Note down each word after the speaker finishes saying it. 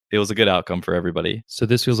it was a good outcome for everybody. So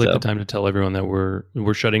this feels like the time to tell everyone that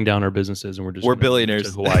we're shutting down our businesses and we're billionaires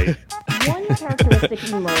to Hawaii. One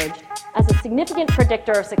characteristic emerged as a significant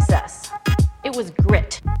predictor of success. It was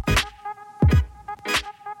grit.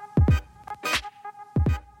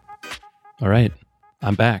 All right,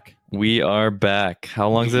 I'm back. We are back. How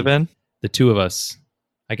long has it been? The two of us.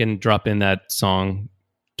 I can drop in that song.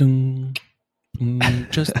 Dun, dun,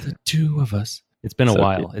 just the two of us. It's been a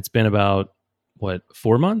while. Cute. It's been about,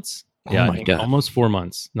 4 months? Yeah, I think God. Almost 4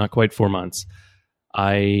 months. Not quite 4 months.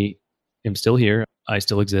 I am still here. I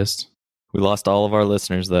still exist. We lost all of our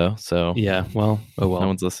listeners, though. So yeah, well. No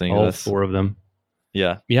one's listening all to this. 4 of them.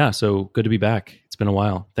 Yeah. Yeah, so good to be back. It's been a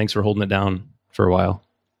while. Thanks for holding it down for a while.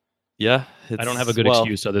 Yeah. I don't have a good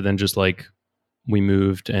excuse other than just like we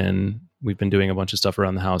moved and we've been doing a bunch of stuff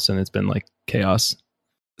around the house and it's been like chaos.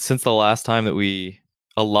 Since the last time that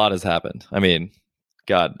a lot has happened. I mean,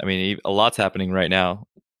 God, a lot's happening right now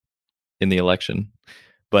in the election,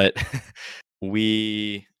 but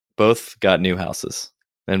we both got new houses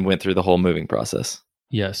and went through the whole moving process.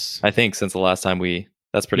 Yes. I think since the last time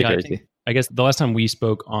that's pretty crazy. I guess the last time we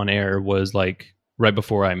spoke on air was like right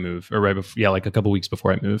before I moved, or like a couple weeks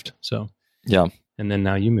before I moved. So yeah. And then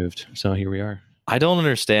now you moved. So here we are. I don't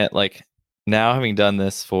understand. Like now having done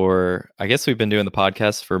this I guess we've been doing the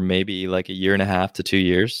podcast for maybe like a year and a half to 2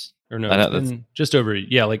 years. Or no, it's been just over,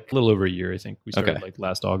 like a little over a year, I think. We started like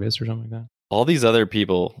last August or something like that. All these other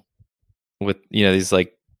people with, these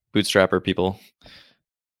like bootstrapper people,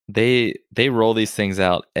 they roll these things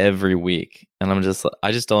out every week. And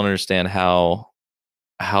I just don't understand how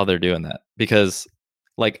they're doing that, because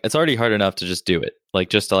like it's already hard enough to just do it, like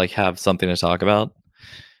just to like have something to talk about.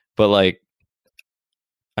 But like,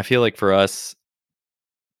 I feel like for us,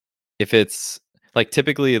 if it's like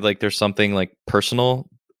typically like there's something like personal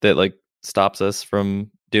that like stops us from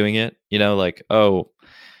doing it, like, oh,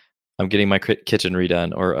 I'm getting my kitchen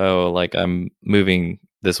redone, or oh, like I'm moving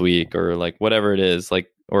this week, or like whatever it is, like,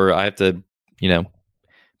 or I have to,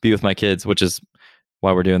 be with my kids, which is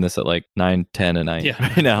why we're doing this at like 9, 10 at night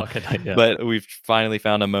right now. Yeah. But we've finally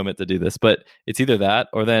found a moment to do this. But it's either that,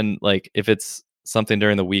 or then like if it's something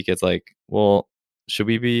during the week, it's like, well, should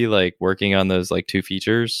we be like working on those like 2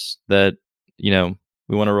 features that,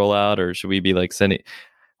 we want to roll out, or should we be like sending,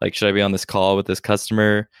 like, should I be on this call with this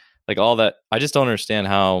customer? Like all that. I just don't understand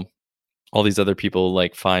how all these other people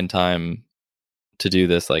like find time to do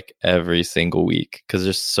this like every single week, because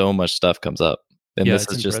there's so much stuff comes up. And this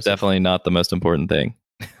is just definitely not the most important thing.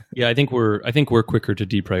 Yeah, I think we're quicker to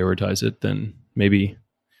deprioritize it than maybe.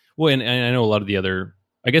 Well, and I know a lot of the other.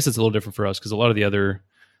 I guess it's a little different for us because a lot of the other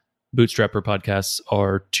bootstrapper podcasts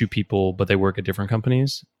are 2 people, but they work at different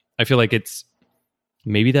companies. I feel like it's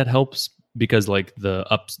maybe that helps because like the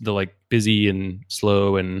like busy and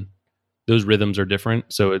slow and those rhythms are different,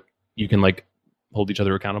 so you can like hold each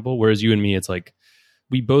other accountable. Whereas you and me, it's like,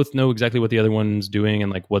 we both know exactly what the other one's doing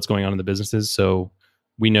and like what's going on in the businesses. So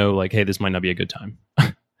we know like, hey, this might not be a good time.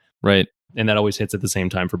 Right. And that always hits at the same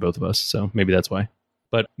time for both of us. So maybe that's why.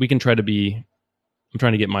 But we can I'm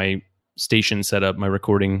trying to get my station set up, my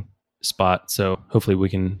recording spot. So hopefully we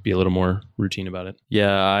can be a little more routine about it.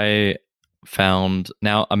 Yeah, I found,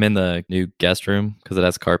 now I'm in the new guest room because it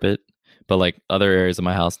has carpet. But like other areas of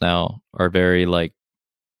my house now are very like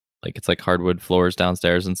it's like hardwood floors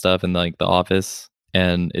downstairs and stuff in like the office.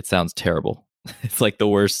 And it sounds terrible. It's like the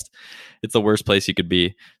worst. It's the worst place you could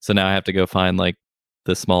be. So now I have to go find like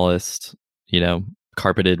the smallest,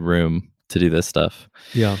 carpeted room to do this stuff.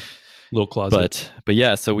 Yeah. Little closet. But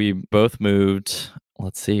yeah, so we both moved.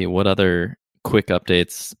 Let's see, what other quick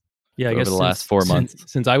updates over the last 4 months?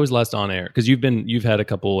 Since I was last on air, because you've had a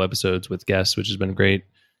couple episodes with guests, which has been great.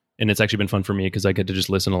 And it's actually been fun for me because I get to just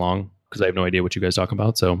listen along because I have no idea what you guys talk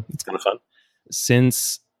about. So it's kind of fun.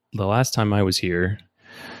 Since the last time I was here,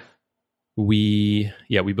 we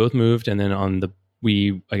both moved, and then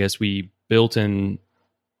we built and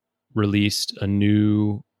released a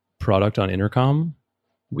new product on Intercom.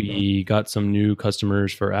 We got some new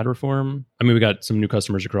customers for Ad Reform. I mean, we got some new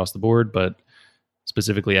customers across the board, but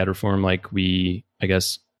specifically Ad Reform, like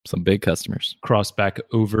some big customers crossed back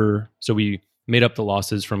over. So we made up the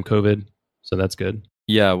losses from COVID. So that's good.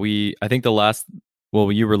 Yeah, I think you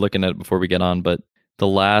were looking at it before we get on, but the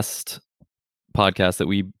last podcast that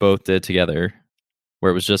we both did together, where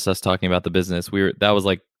it was just us talking about the business, that was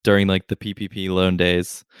like during like the PPP loan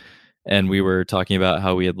days, and we were talking about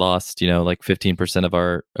how we had lost, like 15% of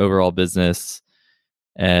our overall business,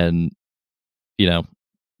 and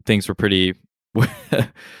things were pretty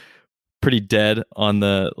dead on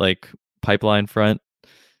the like pipeline front.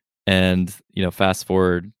 And fast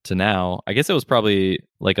forward to now, I guess it was probably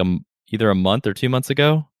like either a month or 2 months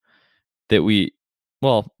ago that we,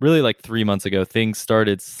 well, really like 3 months ago, things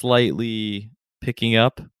started slightly picking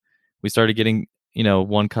up. We started getting,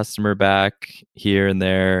 one customer back here and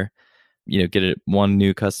there, get it one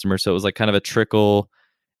new customer. So it was like kind of a trickle.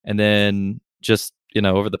 And then just,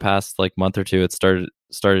 over the past like month or two, it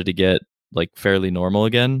started to get like fairly normal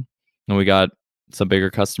again. And we got some bigger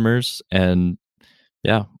customers, and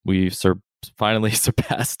yeah, we finally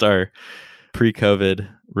surpassed our pre-COVID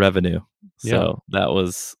revenue. So that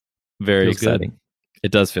was very exciting. Good.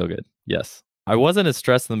 It does feel good. Yes. I wasn't as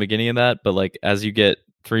stressed in the beginning of that, but like as you get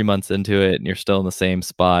 3 months into it and you're still in the same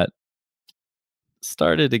spot,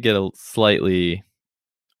 started to get slightly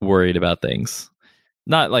worried about things.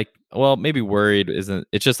 Not like, well, maybe worried isn't,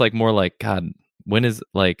 it's just like more like, God, when is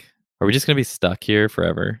like, are we just going to be stuck here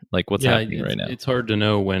forever? Like what's happening right now? It's hard to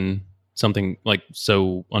know when something like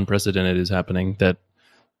so unprecedented is happening that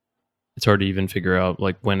it's hard to even figure out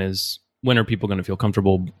like when are people going to feel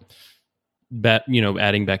comfortable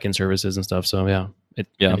adding back in services and stuff. So I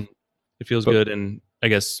mean, it feels good. And I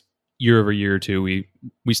guess year over year too,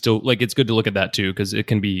 we still like, it's good to look at that too, because it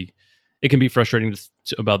can be frustrating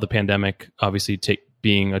about the pandemic, obviously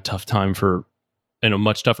being a tough time a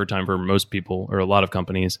much tougher time for most people or a lot of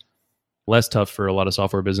companies, less tough for a lot of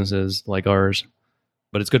software businesses like ours.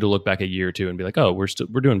 But it's good to look back a year or two and be like, oh, we're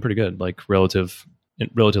doing pretty good, like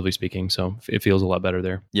relatively speaking. So it feels a lot better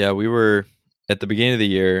there. Yeah, we were at the beginning of the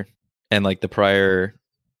year and like the prior,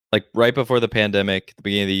 like right before the pandemic, the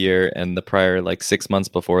beginning of the year and the prior like 6 months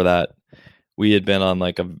before that, we had been on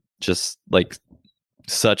like just like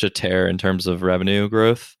such a tear in terms of revenue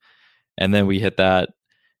growth. And then we hit that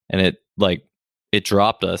and it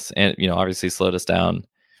dropped us and, obviously slowed us down.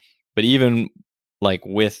 But even like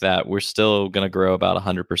with that, we're still going to grow about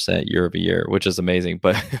 100% year over year, which is amazing.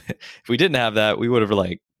 But if we didn't have that, we would have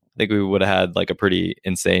I think we would have had like a pretty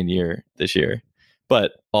insane year this year.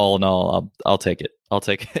 But all in all, I'll take it. I'll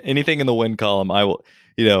take anything in the win column. I will,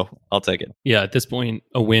 I'll take it. Yeah. At this point,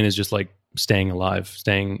 a win is just like staying alive,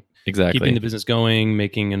 exactly, keeping the business going,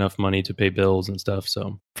 making enough money to pay bills and stuff.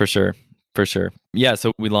 So for sure. Yeah.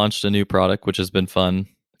 So we launched a new product, which has been fun.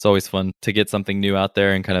 It's always fun to get something new out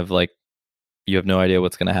there and kind of like, you have no idea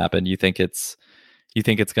what's going to happen. You think it's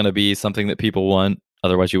going to be something that people want.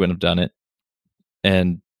 Otherwise you wouldn't have done it.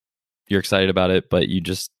 And you're excited about it, but you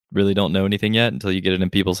just really don't know anything yet until you get it in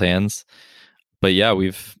people's hands. But yeah,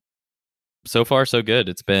 so far so good.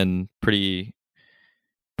 It's been pretty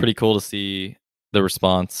cool to see the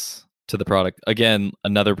response to the product. Again,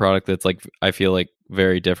 another product that's like, I feel like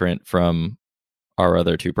very different from our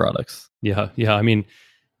other two products. Yeah. I mean,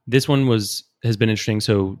 this one has been interesting.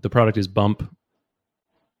 So the product is Bump.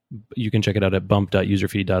 You can check it out at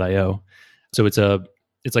bump.userfeed.io. So it's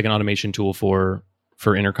like an automation tool for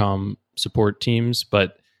intercom support teams.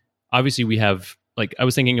 But obviously we have, like, I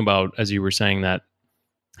was thinking about, as you were saying that,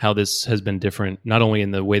 how this has been different, not only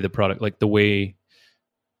in the way the product, like the way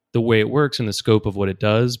it works and the scope of what it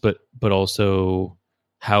does, but also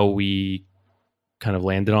how we kind of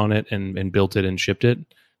landed on it and built it and shipped it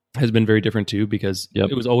has been very different too, because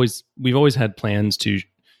we've always had plans to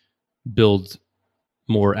build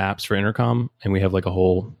more apps for intercom, and we have like a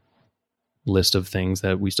whole list of things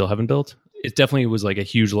that we still haven't built. It definitely was like a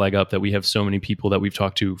huge leg up that we have so many people that we've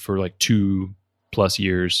talked to for like 2+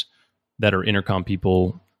 years that are intercom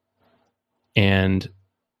people. And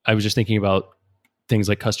I was just thinking about things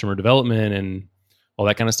like customer development and all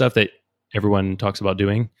that kind of stuff that everyone talks about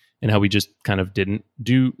doing, and how we just kind of didn't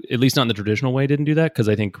do, at least not in the traditional way, didn't do that, because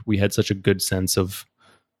I think we had such a good sense of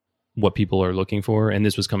what people are looking for. And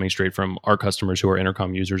this was coming straight from our customers who are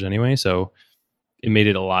intercom users anyway. So it made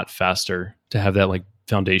it a lot faster to have that like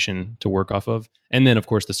foundation to work off of. And then of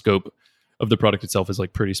course the scope of the product itself is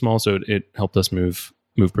like pretty small. So it helped us move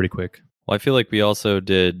pretty quick. Well, I feel like we also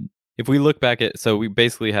did, if we look back at, so we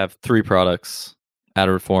basically have 3 products,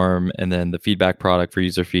 AdReform, and then the feedback product for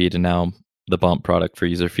UserFeed, and now the Bump product for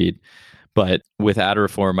UserFeed. But with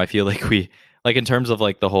AdReform, I feel like we, like in terms of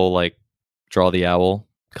like the whole like draw the owl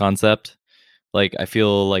concept, like I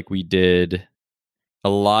feel like we did a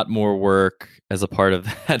lot more work as a part of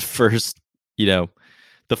that first, the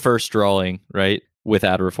first drawing, right, with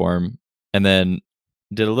AdReform, and then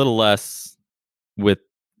did a little less with,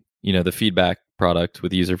 the feedback product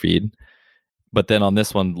with UserFeed. But then on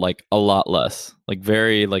this one, like a lot less, like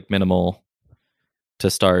very like minimal to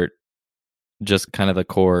start, just kind of the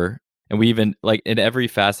core. And we even like in every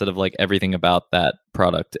facet of like everything about that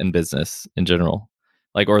product and business in general,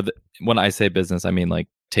 like, when I say business, I mean like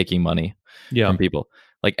taking money from people,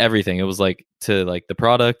 like everything. It was like to like the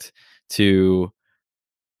product, to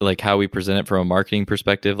like how we present it from a marketing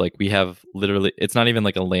perspective. Like we have literally, it's not even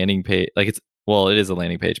like a landing page. Like well, it is a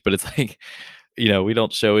landing page, but it's like, we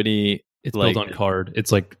don't show any. It's like built on card.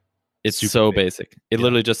 It's like it's super so big. basic. It Yeah.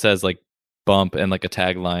 literally just says like bump and like a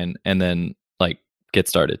tagline, and then like get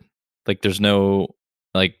started. Like there's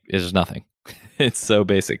nothing. It's so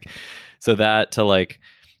basic. So that to like,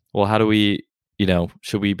 well, how do we,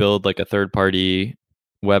 should we build like a third party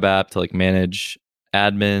web app to like manage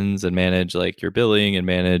admins and manage like your billing and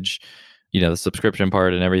manage, the subscription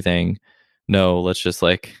part and everything? No, let's just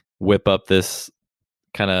like whip up this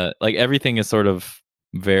kind of like everything is sort of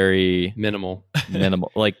very minimal.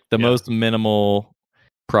 like the Yeah. most minimal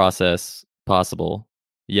process possible.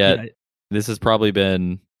 Yet Yeah. this has probably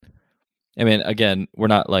been, I mean, again, we're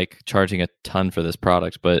not like charging a ton for this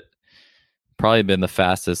product, but probably been the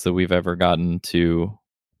fastest that we've ever gotten to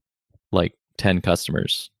like 10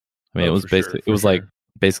 customers. I mean, Oh, it was for sure, basically, for it was like sure.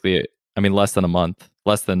 basically, I mean, less than a month,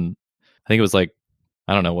 I think it was like,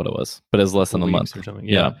 I don't know what it was, but it was less than a month or something.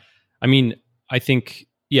 Yeah. I mean, I think,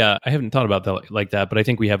 I haven't thought about that like that, but I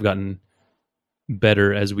think we have gotten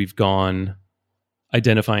better as we've gone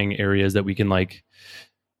identifying areas that we can like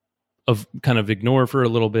kind of ignore for a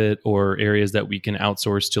little bit, or areas that we can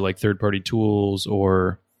outsource to like third-party tools,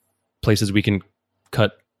 or places we can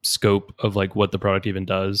cut scope of like what the product even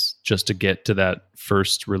does just to get to that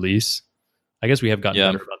first release. I guess we have gotten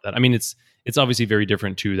better about that. I mean, it's obviously very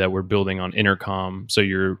different too that we're building on Intercom. So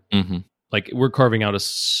you're like, we're carving out a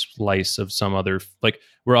slice of some other, like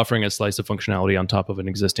we're offering a slice of functionality on top of an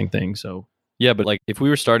existing thing. So yeah, but like if we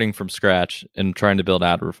were starting from scratch and trying to build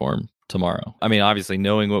ad reform tomorrow, I mean, obviously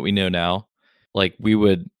knowing what we know now, like we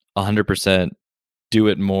would 100% do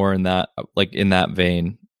it more in that, like in that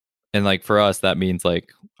vein. And like for us, that means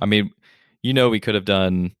like, I mean, we could have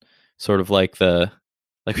done sort of like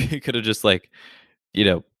we could have just like,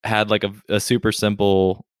 had like a super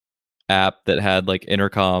simple app that had like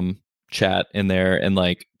Intercom chat in there and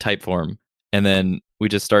like Typeform. And then we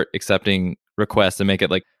just start accepting requests and make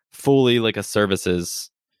it like fully like a services,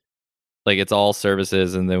 like it's all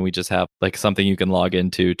services. And then we just have like something you can log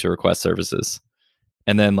into to request services.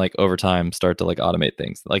 And then like over time start to like automate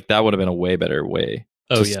things. Like that would have been a way better way.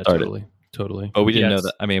 Oh yeah, totally. But we didn't know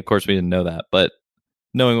that. I mean, of course we didn't know that, but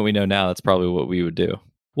knowing what we know now, that's probably what we would do.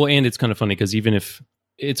 Well, and it's kind of funny because even if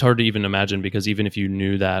it's hard to even imagine, because even if you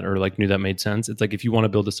knew that or like knew that made sense, it's like if you want to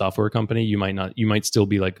build a software company, you might still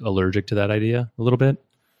be like allergic to that idea a little bit,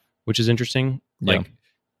 which is interesting. Yeah. Like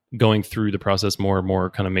going through the process more and more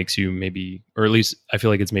kind of makes you maybe, or at least I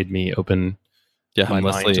feel like it's made me open my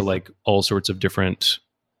mind to like all sorts of different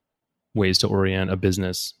ways to orient a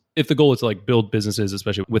business. If the goal is to like build businesses,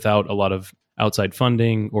 especially without a lot of outside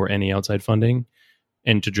funding or any outside funding,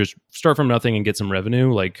 and to just start from nothing and get some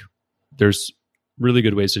revenue, like there's really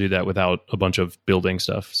good ways to do that without a bunch of building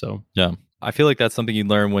stuff. So yeah, I feel like that's something you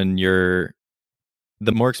learn when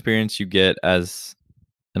the more experience you get as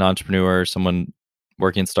an entrepreneur, someone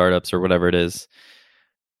working in startups or whatever it is,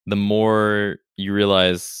 the more you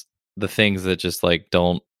realize the things that just like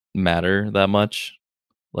don't matter that much.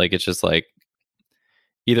 Like it's just like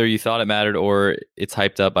either you thought it mattered or it's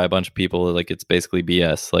hyped up by a bunch of people. Like it's basically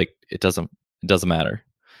BS. Like it doesn't matter.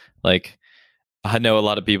 Like I know a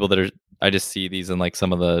lot of people that I just see these in like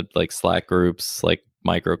some of the like Slack groups, like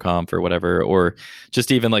MicroConf or whatever, or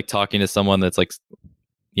just even like talking to someone that's like,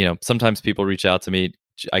 sometimes people reach out to me,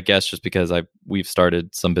 I guess just because we've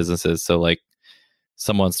started some businesses. So like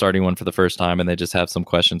someone's starting one for the first time and they just have some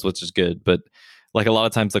questions, which is good. But like a lot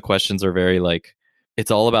of times the questions are very like,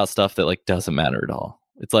 it's all about stuff that like doesn't matter at all.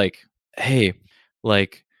 It's like, hey,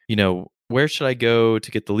 like, where should I go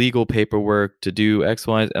to get the legal paperwork to do X,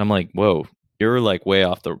 Y? And I'm like, whoa, you're like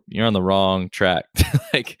you're on the wrong track.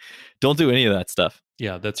 Like, don't do any of that stuff.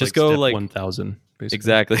 Yeah, that's just like go step like 1,000. Basically.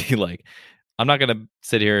 Exactly. Like, I'm not gonna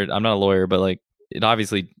sit here. I'm not a lawyer, but like,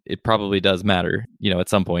 it probably does matter, at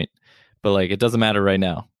some point. But like, it doesn't matter right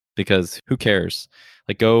now because who cares?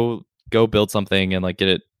 Like, go build something and like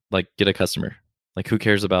get a customer. Like, who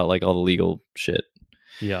cares about like all the legal shit?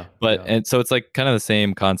 Yeah. But and so it's like kind of the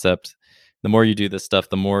same concept. The more you do this stuff,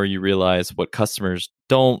 the more you realize what customers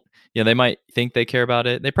don't. They might think they care about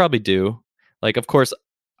it. They probably do. Like, of course,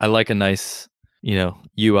 I like a nice,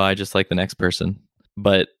 UI just like the next person.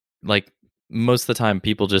 But like most of the time,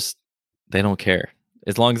 people they don't care.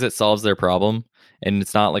 As long as it solves their problem and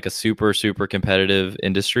it's not like a super, super competitive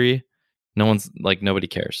industry, nobody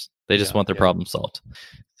cares. They just want their problem solved.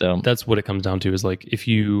 So that's what it comes down to is like, if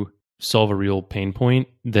you solve a real pain point,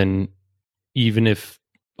 then even if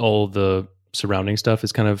all the surrounding stuff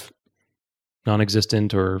is kind of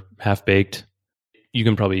non-existent or half-baked, you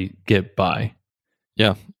can probably get by.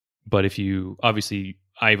 Yeah. But if you, obviously,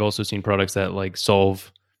 I've also seen products that like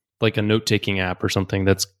solve like a note-taking app or something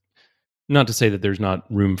that's not to say that there's not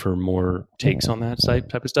room for more takes on that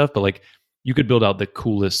type of stuff, but like you could build out the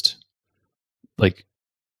coolest, like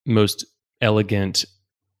most elegant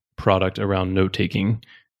product around note taking,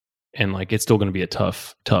 and like it's still going to be a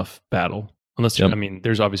tough battle. Unless I mean,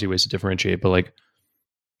 there's obviously ways to differentiate, but like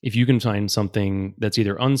if you can find something that's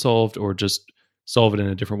either unsolved or just solve it in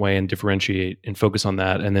a different way and differentiate and focus on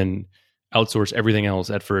that, and then outsource everything else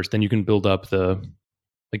at first, then you can build up the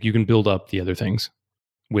other things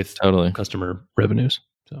with customer revenues.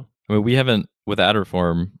 So I mean, we haven't with ad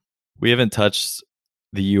reform, we haven't touched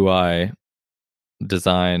the UI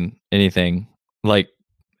design anything like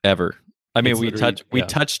ever. I mean, we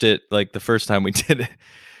touched it like the first time we did it.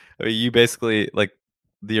 I mean, you basically like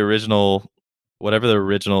the original, whatever the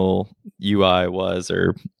original UI was,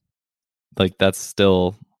 or like it's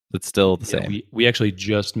still the same. We actually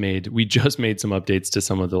just made some updates to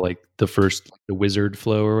some of the like the first the wizard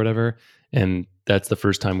flow or whatever, and that's the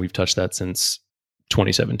first time we've touched that since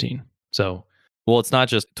 2017. So, well, it's not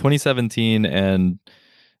just 2017, and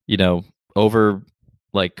over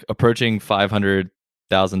like approaching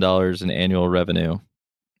 $500,000 in annual revenue,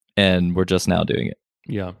 and we're just now doing it.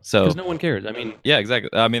 Yeah. So because no one cares. I mean, yeah, exactly.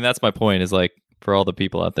 I mean, that's my point. Is like for all the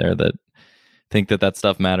people out there that think that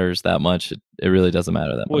stuff matters that much, it really doesn't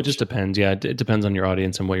matter that much. Well, it just depends. Yeah, it depends on your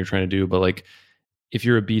audience and what you're trying to do. But like, if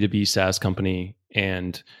you're a B2B SaaS company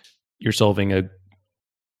and you're solving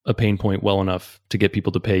a pain point well enough to get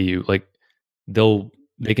people to pay you, like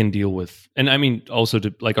they can deal with. And I mean, also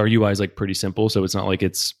to like our UI is like pretty simple, so it's not like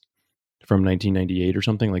it's from 1998 or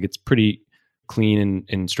something. Like it's pretty clean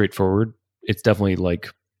and straightforward. It's definitely like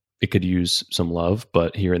it could use some love,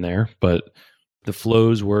 but here and there. But the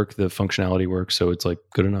flows work, the functionality works, so it's like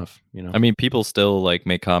good enough, I mean, people still like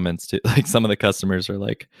make comments to like some of the customers are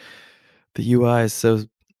like, the UI is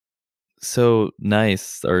so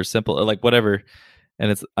nice or simple or like whatever. And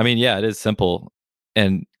it's, I mean, yeah, it is simple.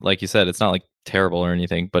 And like you said, it's not like terrible or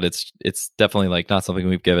anything, but it's definitely like not something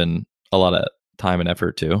we've given a lot of time and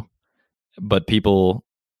effort to. But people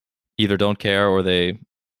either don't care or they,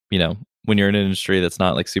 when you're in an industry that's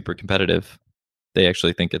not like super competitive, they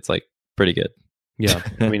actually think it's like pretty good. Yeah.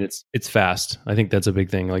 I mean, it's fast. I think that's a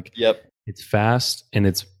big thing. Like, yep, it's fast and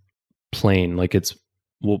it's plain. Like it's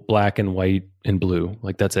black and white and blue.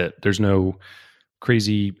 Like that's it. There's no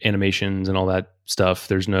crazy animations and all that stuff.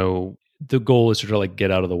 The goal is to try to like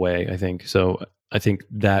get out of the way, I think. So I think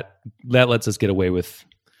that lets us get away with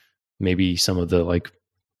maybe some of the like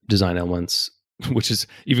design elements, which is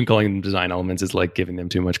even calling them design elements is like giving them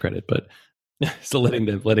too much credit, but still letting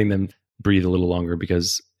them breathe a little longer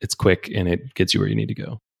because it's quick and it gets you where you need to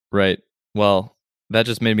go. Right. Well, that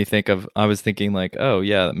just made me think of, I was thinking like, oh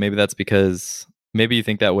yeah, maybe you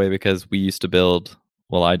think that way because we used to build,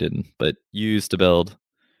 well, I didn't, but you used to build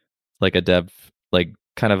like a dev, like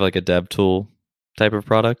kind of like a dev tool type of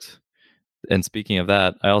product. And speaking of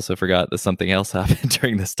that, I also forgot that something else happened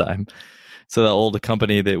during this time. So the old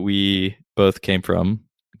company that we both came from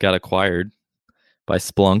got acquired by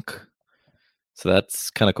Splunk. So that's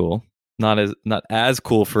kind of cool. Not as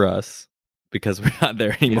cool for us because we're not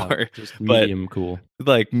there anymore. Yeah, just medium cool.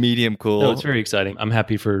 Like medium cool. No, it's very exciting. I'm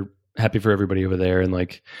happy for everybody over there, and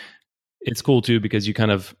like it's cool too because you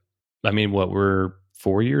kind of, I mean, we're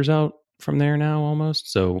 4 years out from there now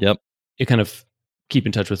almost. So yep, you kind of keep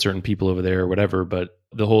in touch with certain people over there or whatever. But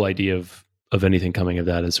the whole idea of anything coming of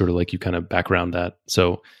that is sort of like you kind of background that.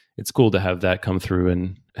 So it's cool to have that come through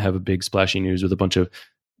and have a big splashy news with a bunch of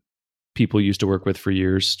people you used to work with for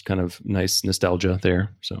years. Kind of nice nostalgia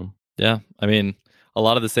there. So yeah, I mean, a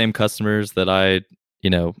lot of the same customers that I,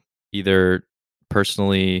 either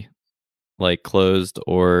personally like closed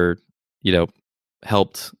or,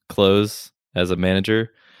 helped close as a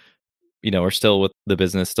manager, are still with the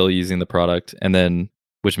business, still using the product. And then,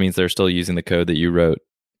 which means they're still using the code that you wrote,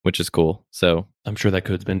 which is cool. So I'm sure that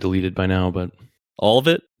code's been deleted by now, but all of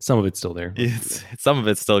it, some of it's still there. Some of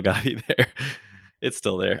it's still got to be there. It's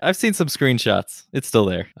still there. I've seen some screenshots. It's still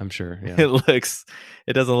there. I'm sure. Yeah.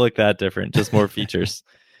 It doesn't look that different, just more features.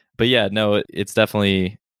 But yeah, no, it's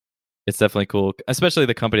definitely cool. Especially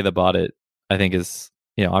the company that bought it, I think is,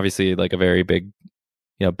 obviously like a very big,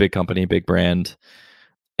 big company, big brand.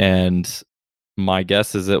 And my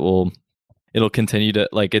guess is it'll continue to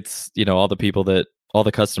like, it's, all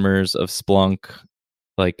the customers of Splunk,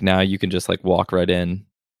 like now you can just like walk right in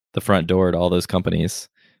the front door to all those companies.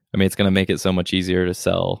 I mean, it's going to make it so much easier to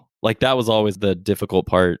sell. Like that was always the difficult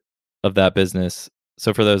part of that business.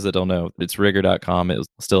 So for those that don't know, it's rigor.com. It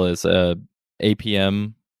still is a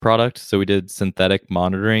APM product. So we did synthetic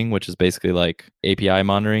monitoring, which is basically like API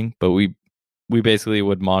monitoring, but we basically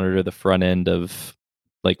would monitor the front end of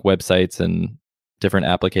like websites and different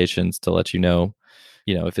applications to let you know,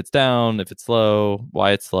 if it's down, if it's slow,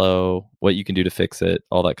 why it's slow, what you can do to fix it,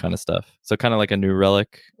 all that kind of stuff. So kind of like a New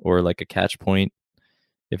Relic or like a Catch Point,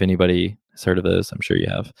 if anybody has heard of those. I'm sure you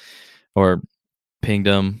have. Or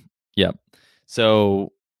Pingdom. Yep.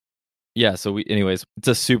 So yeah, so anyways, it's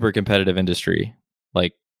a super competitive industry,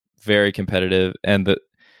 like very competitive, and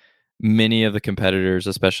many of the competitors,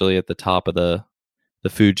 especially at the top of the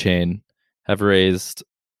food chain, have raised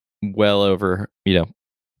well over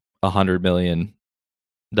 $100 million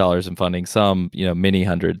in funding, some many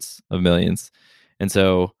hundreds of millions. And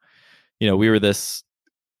so we were this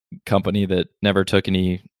company that never took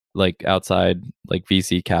any like outside like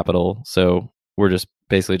VC capital, so we're just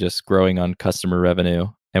basically just growing on customer revenue,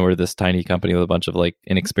 and we're this tiny company with a bunch of like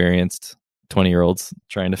inexperienced 20-year-olds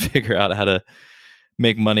trying to figure out how to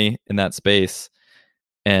make money in that space.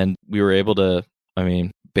 And we were able to,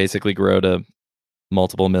 basically grow to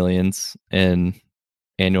multiple millions in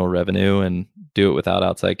annual revenue and do it without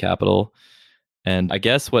outside capital. And I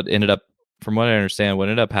guess from what I understand, what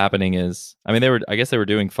ended up happening is, they were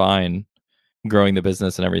doing fine growing the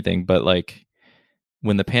business and everything, but like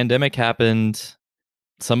when the pandemic happened,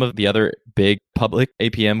 some of the other big public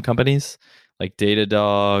APM companies like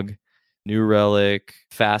Datadog, New Relic,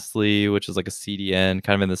 Fastly, which is like a CDN,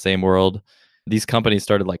 kind of in the same world, these companies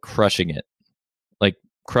started like crushing it, like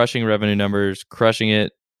crushing revenue numbers, crushing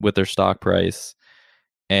it with their stock price.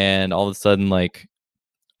 And all of a sudden, like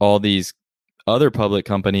all these other public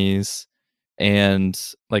companies and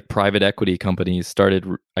like private equity companies started,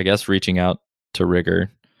 I guess, reaching out to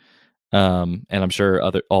Rigor. And I'm sure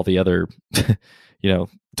all the other,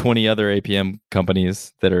 20 other APM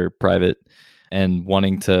companies that are private and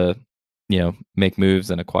wanting to, make moves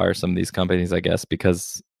and acquire some of these companies, I guess,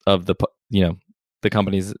 because of the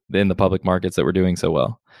companies in the public markets that were doing so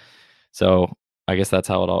well. So I guess that's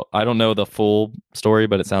how it all, I don't know the full story,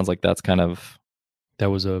 but it sounds like that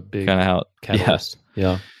was a big kind of how catalyst.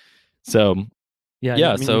 Yeah. So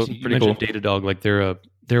yeah. So you pretty cool. Datadog, like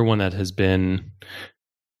they're one that has been,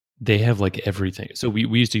 they have like everything. So we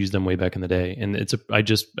used to use them way back in the day, and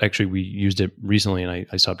we used it recently and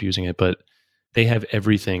I stopped using it, but they have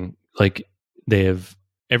everything. Like they have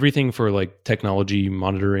everything for like technology,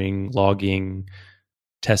 monitoring, logging,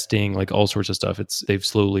 testing, like all sorts of stuff. They've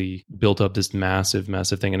slowly built up this massive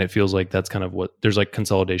thing. And it feels like that's kind of what there's like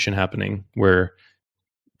consolidation happening where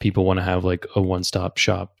people want to have like a one-stop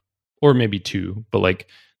shop, or maybe two, but like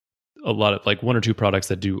a lot of like one or two products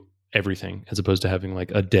that do everything, as opposed to having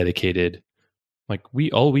like a dedicated, like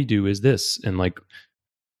all we do is this. And like,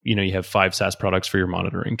 you have 5 SaaS products for your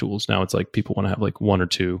monitoring tools. Now it's like people want to have like 1 or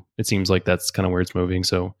 2. It seems like that's kind of where it's moving.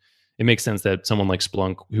 So it makes sense that someone like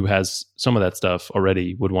Splunk, who has some of that stuff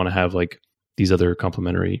already, would want to have like these other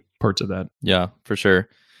complementary parts of that. Yeah, for sure.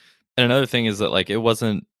 And another thing is that like it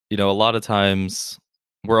wasn't, a lot of times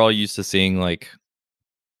we're all used to seeing like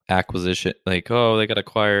acquisition, like, oh, they got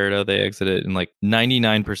acquired, oh, they exited, and like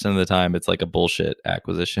 99% of the time it's like a bullshit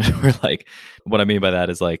acquisition. Where like what I mean by that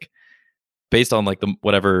is like based on like the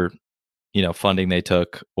whatever funding they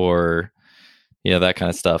took, or that kind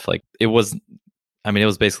of stuff. Like it was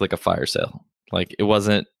basically like a fire sale. Like it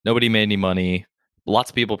wasn't, nobody made any money.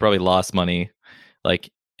 Lots of people probably lost money.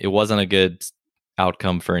 Like it wasn't a good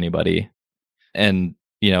outcome for anybody. And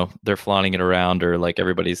they're flaunting it around, or like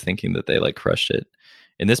everybody's thinking that they like crushed it.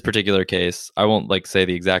 In this particular case, I won't like say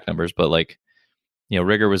the exact numbers, but like,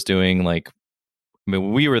 Rigor was doing like,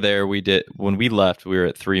 when we were there, when we left, we were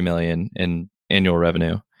at 3 million in annual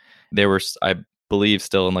revenue. They were, I believe,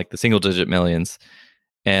 still in like the single digit millions,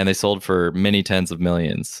 and they sold for many tens of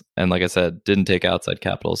millions. And like I said, didn't take outside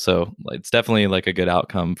capital. So it's definitely like a good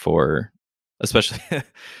outcome for, especially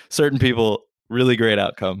certain people, really great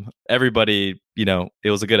outcome. Everybody, it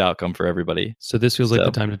was a good outcome for everybody. So this feels like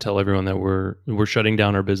the time to tell everyone that we're shutting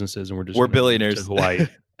down our businesses and we're billionaires. To Hawaii.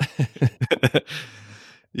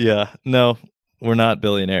 Yeah, no, we're not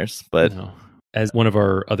billionaires, but no. As one of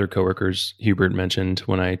our other coworkers, Hubert, mentioned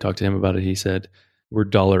when I talked to him about it, he said, we're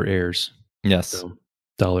dollar heirs. Yes. So,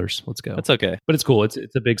 dollars, let's go. That's okay. But it's cool. It's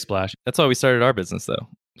a big splash. That's why we started our business, though,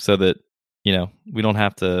 so that, we don't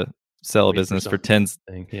have to sell a business for tens.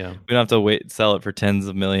 Yeah. We don't have to sell it for tens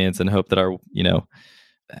of millions and hope that our,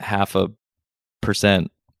 0.5%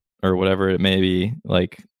 or whatever it may be,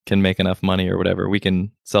 like can make enough money or whatever. We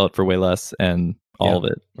can sell it for way less and all of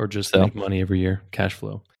it. Or just make money every year, cash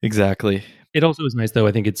flow. Exactly. It also is nice, though.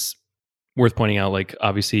 I think it's worth pointing out, like,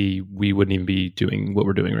 obviously we wouldn't even be doing what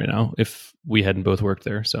we're doing right now if we hadn't both worked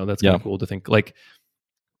there. So that's kind of cool to think. Like,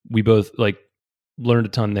 we both like learned a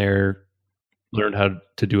ton there, learned how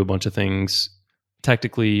to do a bunch of things,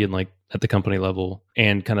 tactically and like at the company level,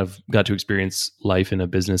 and kind of got to experience life in a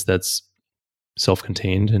business that's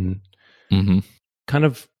self-contained, and Mm-hmm. kind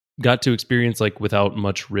of got to experience like without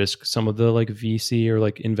much risk some of the like VC or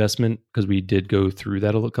like investment, because we did go through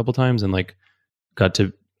that a couple times and like got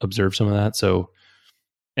to observe some of that. So,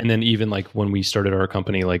 and then even like when we started our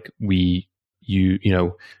company, like you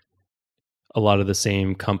know, a lot of the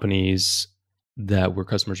same companies that were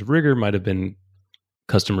customers of Rigor might have been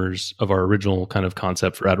customers of our original kind of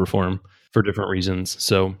concept for ad reform for different reasons.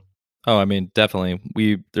 So, Oh, I mean,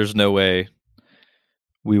 definitely. There's no way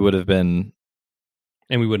we would have been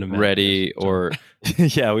and we wouldn't have met ready, so, or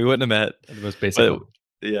yeah, we wouldn't have met. at the most basic But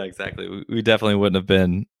yeah, exactly. We definitely wouldn't have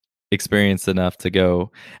been experienced enough to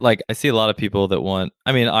go. Like, I see a lot of people that want,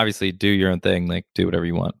 I mean, obviously do your own thing, like do whatever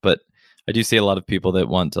you want. But I do see a lot of people that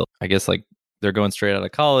want to, I guess, like they're going straight out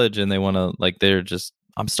of college and they want to, like, they're just,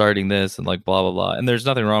 I'm starting this and like blah, blah, blah. And there's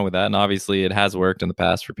nothing wrong with that. And obviously it has worked in the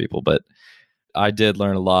past for people. But I did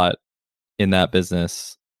learn a lot in that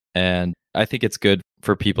business. And I think it's good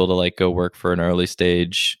for people to like go work for an early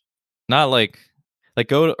stage, not like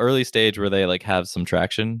go to early stage where they like have some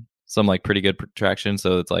traction, some like pretty good traction.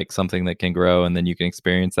 So it's like something that can grow, and then you can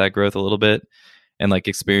experience that growth a little bit and like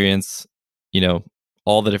experience, you know,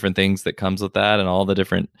 all the different things that comes with that and all the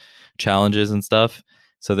different challenges and stuff,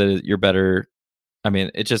 so that you're better. I mean,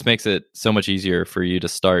 it just makes it so much easier for you to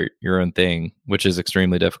start your own thing, which is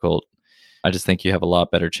extremely difficult. I just think you have a lot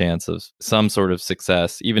better chance of some sort of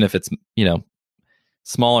success, even if it's, you know,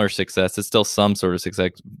 smaller success. It's still some sort of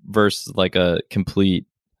success versus like a complete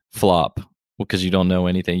flop, because you don't know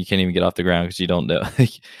anything. You can't even get off the ground because you don't know.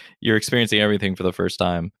 You're experiencing everything for the first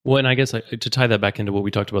time. well, and I guess to tie that back into what we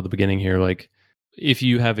talked about at the beginning here, like if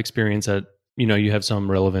you have experience at, you know, you have some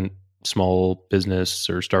relevant small business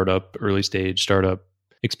or startup, early stage startup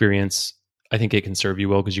experience, I think it can serve you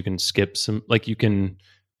well, because you can skip some, like you can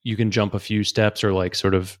jump a few steps or like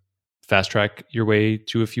sort of fast track your way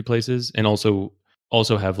to a few places, and also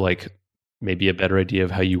have like maybe a better idea of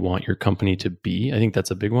how you want your company to be. I think that's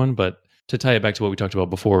a big one. But to tie it back to what we talked about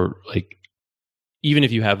before, like even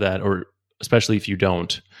if you have that, or especially if you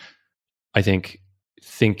don't, I think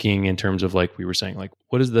thinking in terms of like we were saying, like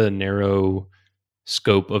what is the narrow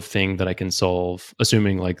scope of thing that I can solve,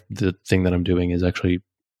 assuming like the thing that I'm doing is actually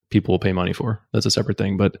people will pay money for. That's a separate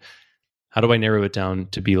thing. But how do I narrow it down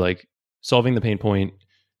to be like solving the pain point,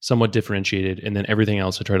 somewhat differentiated, and then everything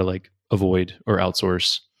else I try to like avoid or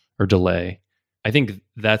outsource or delay? I think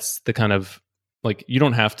that's the kind of, like, you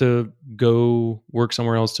don't have to go work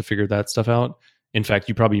somewhere else to figure that stuff out. In fact,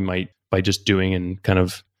 you probably might, by just doing and kind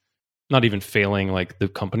of not even failing like the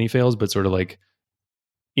company fails, but sort of like,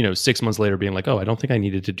 you know, 6 months later being like, oh, I don't think I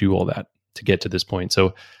needed to do all that to get to this point.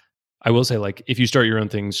 So I will say, like, if you start your own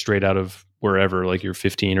thing straight out of wherever, like you're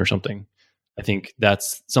 15 or something, I think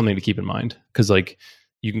that's something to keep in mind, because like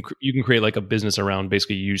you can create like a business around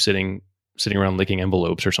basically you sitting around licking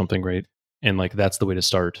envelopes or something, right? And like that's the way to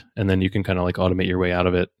start, and then you can kind of like automate your way out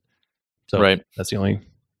of it. So Right. that's the only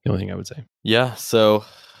thing I would say. Yeah. So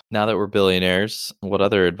now that we're billionaires, what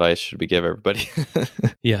other advice should we give everybody?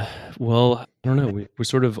 Yeah. Well, I don't know. We're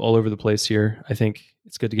sort of all over the place here. I think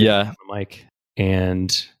it's good to get on the mic,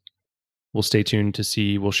 and we'll stay tuned to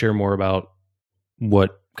see. We'll share more about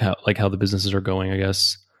how the businesses are going, I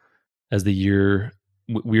guess, as the year,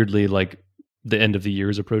 weirdly, like the end of the year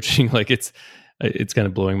is approaching. Like it's kind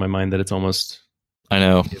of blowing my mind that it's almost I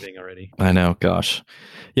know. Thanksgiving already. I know. Gosh.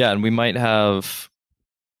 Yeah. And we might have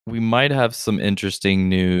some interesting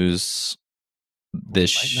news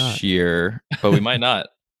this year, but we might not.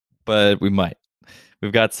 But we might.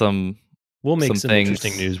 We've got some. We'll make some things.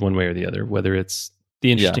 Interesting news one way or the other, whether it's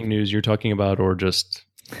the interesting news you're talking about or just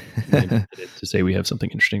to say we have something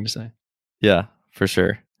interesting to say. Yeah, for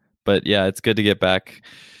sure. But yeah, it's good to get back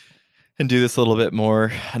and do this a little bit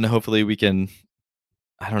more. And hopefully we can,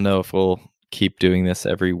 I don't know if we'll keep doing this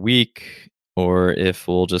every week or if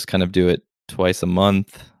we'll just kind of do it twice a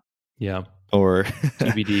month. Yeah. Or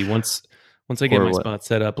TBD. Once I get my spot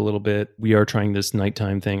set up a little bit, we are trying this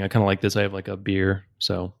nighttime thing. I kind of like this. I have like a beer,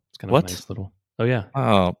 so it's kind of a nice little. Oh yeah.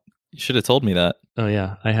 Oh, you should have told me that. Oh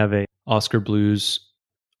yeah. I have a Oscar Blues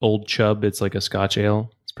Old Chub. It's like a Scotch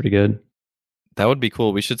ale. It's pretty good. That would be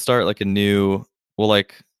cool. We should start like a new,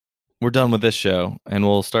 we're done with this show and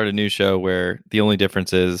we'll start a new show where the only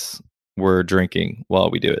difference is we're drinking while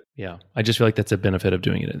we do it. Yeah. I just feel like that's a benefit of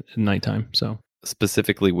doing it at nighttime. So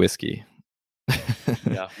specifically whiskey.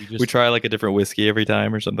 Yeah. We try like a different whiskey every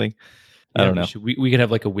time or something. I don't know. We could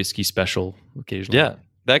have like a whiskey special occasionally. Yeah.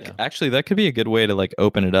 Actually, that could be a good way to like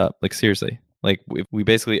open it up. Like seriously, like we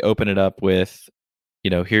basically open it up with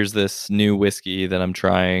here's this new whiskey that I'm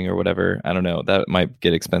trying or whatever. I don't know. That might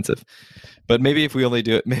get expensive. But maybe if we only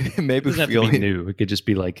do it, maybe It doesn't if have we to only be new. It could just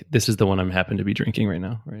be like, this is the one I'm happen to be drinking right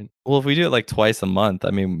now, right? Well, if we do it like twice a month,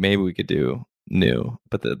 I mean, maybe we could do new,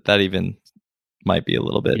 but that even might be a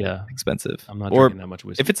little bit Yeah. expensive. I'm not Or drinking that much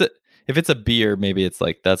whiskey. if it's a beer, maybe it's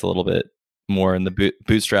like that's a little bit more in the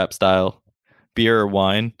bootstrap style, beer or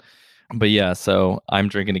wine. But yeah, so I'm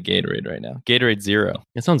drinking a Gatorade right now. Gatorade Zero.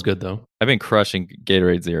 It sounds good though. I've been crushing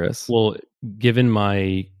Gatorade Zeros. Well, given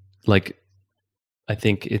my I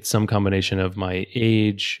think it's some combination of my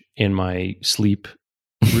age and my sleep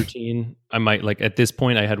routine. I might at this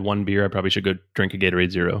point I had one beer. I probably should go drink a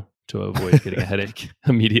Gatorade Zero to avoid getting a headache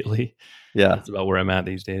immediately. Yeah. That's about where I'm at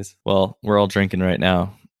these days. Well, we're all drinking right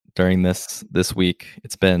now during this week.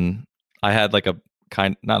 I had like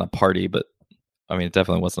not a party, but I mean, it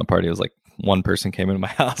definitely wasn't a party. It was like one person came into my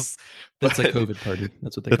house. That's a COVID party.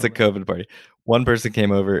 That's what they That's a call it. COVID party. One person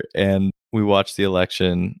came over and we watched the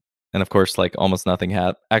election. And of course, like almost nothing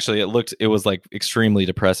happened. Actually, it was like extremely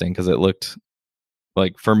depressing because it looked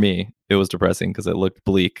like, for me, it was depressing because it looked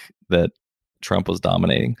bleak that Trump was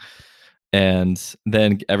dominating. And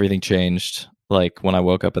then everything changed like when I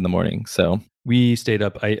woke up in the morning. So We stayed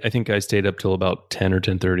up. I think I stayed up till about 10 or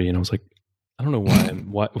 10:30, and I was like, I don't know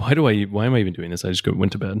why. Why am I even doing this? I just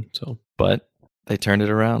went to bed. So, but they turned it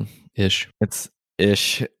around. ish. It's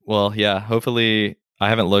ish. Well, yeah. Hopefully, I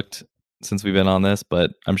haven't looked since we've been on this,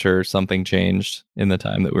 but I'm sure something changed in the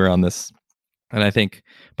time that we were on this. And I think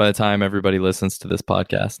by the time everybody listens to this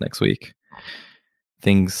podcast next week,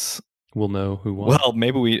 things We'll know who won. Well,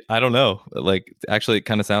 maybe I don't know. Like, actually, it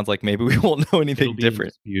kind of sounds like maybe we won't know anything It'll be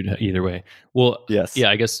different. disputed either way. Well, Yes. yeah,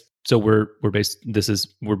 I guess so. We're based in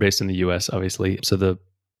the U.S. obviously. So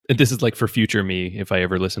this is like for future me if I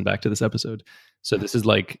ever listen back to this episode. So this is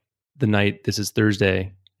like the night. This is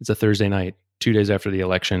Thursday. It's a Thursday night, 2 days after the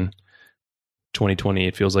election, 2020.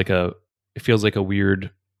 It feels like a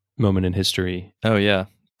weird moment in history. Oh yeah.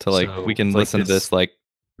 So we can it's like listen to this- this. Like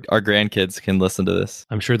our grandkids can listen to this.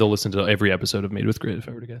 I'm sure they'll listen to every episode of Made with Grit if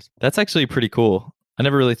I were to guess. That's actually pretty cool. I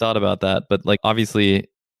never really thought about that, but like obviously,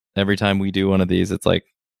 every time we do one of these, it's like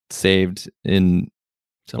saved in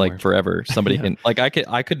Somewhere. like forever. Somebody Yeah. can like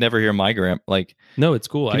I could never hear my like. No, it's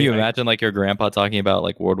cool. Can you imagine like your grandpa talking about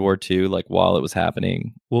like World War II like while it was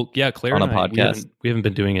happening? Well, yeah, Claire on a and I, podcast? we haven't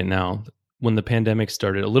been doing it now. When the pandemic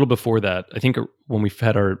started, a little before that, I think when we've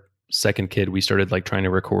had our second kid, we started like trying to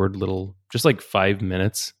record just like 5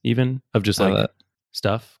 minutes even of just like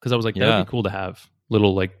stuff. Cause I was like, Yeah. that'd be cool to have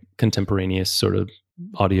little like contemporaneous sort of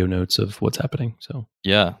audio notes of what's happening. So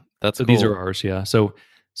Yeah, that's so cool. these are ours. Yeah. So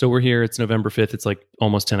we're here. It's November 5th. It's like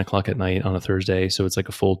almost 10 o'clock at night on a Thursday. So it's like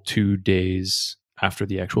a full 2 days after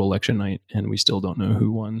the actual election night. And we still don't know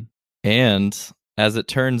who won. And as it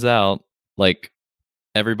turns out, like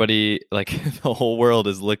everybody, like the whole world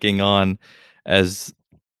is looking on as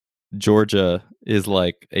Georgia is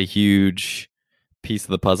like a huge piece of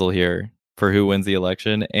the puzzle here for who wins the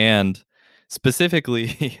election. And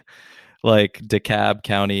specifically, like DeKalb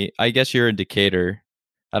County. I guess you're in Decatur.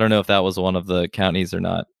 I don't know if that was one of the counties or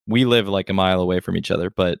not. We live like a mile away from each other,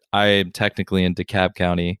 but I'm technically in DeKalb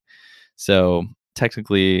County. So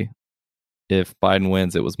technically, if Biden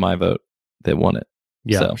wins, it was my vote that won it.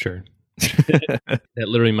 Yeah, So. I'm sure. That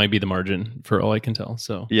literally might be the margin for all I can tell.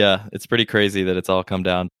 So Yeah, it's pretty crazy that it's all come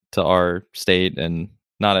down to our state, and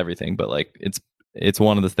not everything, but like it's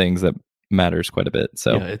one of the things that matters quite a bit.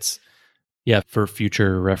 So for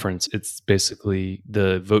future reference, it's basically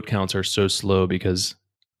the vote counts are so slow because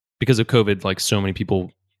of COVID. Like so many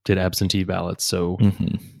people did absentee ballots, so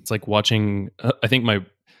Mhm. it's like watching. I think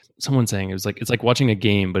someone saying it's like watching a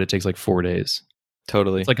game, but it takes like 4 days.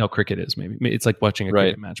 Totally. It's like how cricket is. Maybe it's like watching a Right.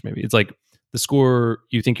 cricket match. Maybe it's like the score.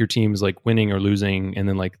 You think your team is like winning or losing, and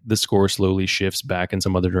then like the score slowly shifts back in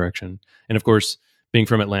some other direction. And of course, being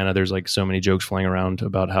from Atlanta, there's like so many jokes flying around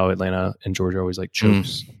about how Atlanta and Georgia always like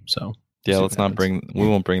chokes. So yeah, see let's what not happens. we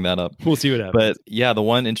won't bring that up. We'll see what happens. But yeah, the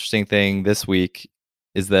one interesting thing this week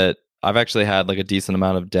is that I've actually had like a decent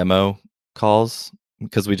amount of demo calls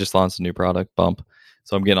because we just launched a new product, Bump.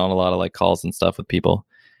 So I'm getting on a lot of like calls and stuff with people.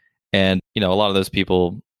 And, a lot of those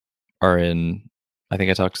people are I think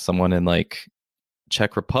I talked to someone in like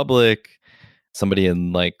Czech Republic, somebody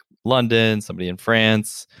in like London, somebody in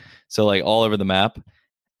France. So like all over the map.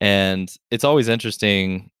 And it's always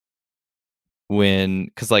interesting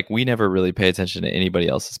because like we never really pay attention to anybody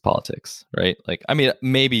else's politics, right? Like, I mean,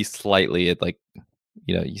 maybe slightly it like,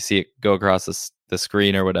 you see it go across the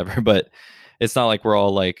screen or whatever, but it's not like we're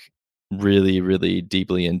all like really, really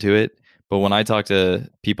deeply into it. But when I talk to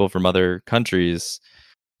people from other countries,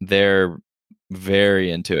 they're very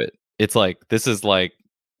into it. it's like this is like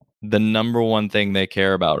the number one thing they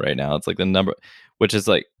care about right now. It's like the number, which is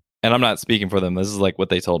like, and I'm not speaking for them. This is like what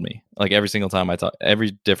they told me. Like every single time I talk,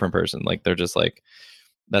 every different person, like they're just like,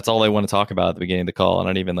 that's all they want to talk about at the beginning of the call. And I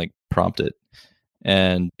don't even like prompt it.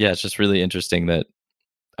 And yeah, it's just really interesting that,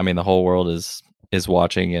 I mean, the whole world is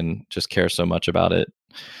watching and just cares so much about it.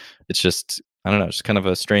 It's just, I don't know, it's kind of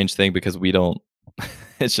a strange thing because we don't,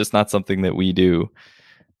 it's just not something that we do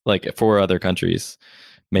like for other countries.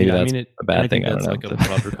 Maybe that's a bad thing. I don't know. Like a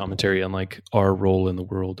broader commentary on like our role in the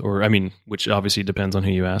world, or I mean, which obviously depends on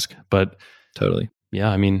who you ask, but totally. Yeah.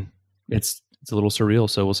 I mean, it's a little surreal.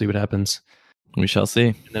 So we'll see what happens. We shall see.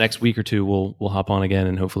 In the next week or two, we'll hop on again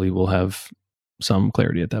and hopefully we'll have some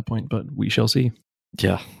clarity at that point, but we shall see.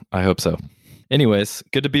 Yeah, I hope so. Anyways,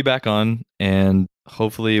 good to be back on, and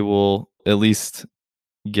hopefully we'll at least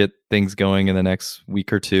get things going in the next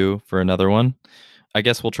week or two for another one. I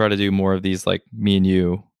guess we'll try to do more of these, like me and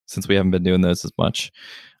you, since we haven't been doing those as much,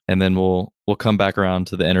 and then we'll come back around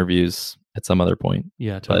to the interviews at some other point.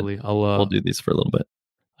 Yeah, totally. But we'll do these for a little bit.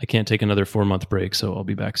 I can't take another 4-month break, so I'll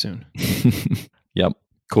be back soon. Yep.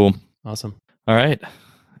 Cool. Awesome. All right.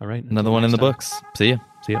 All right. Another one in the books. See ya.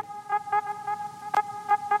 See ya.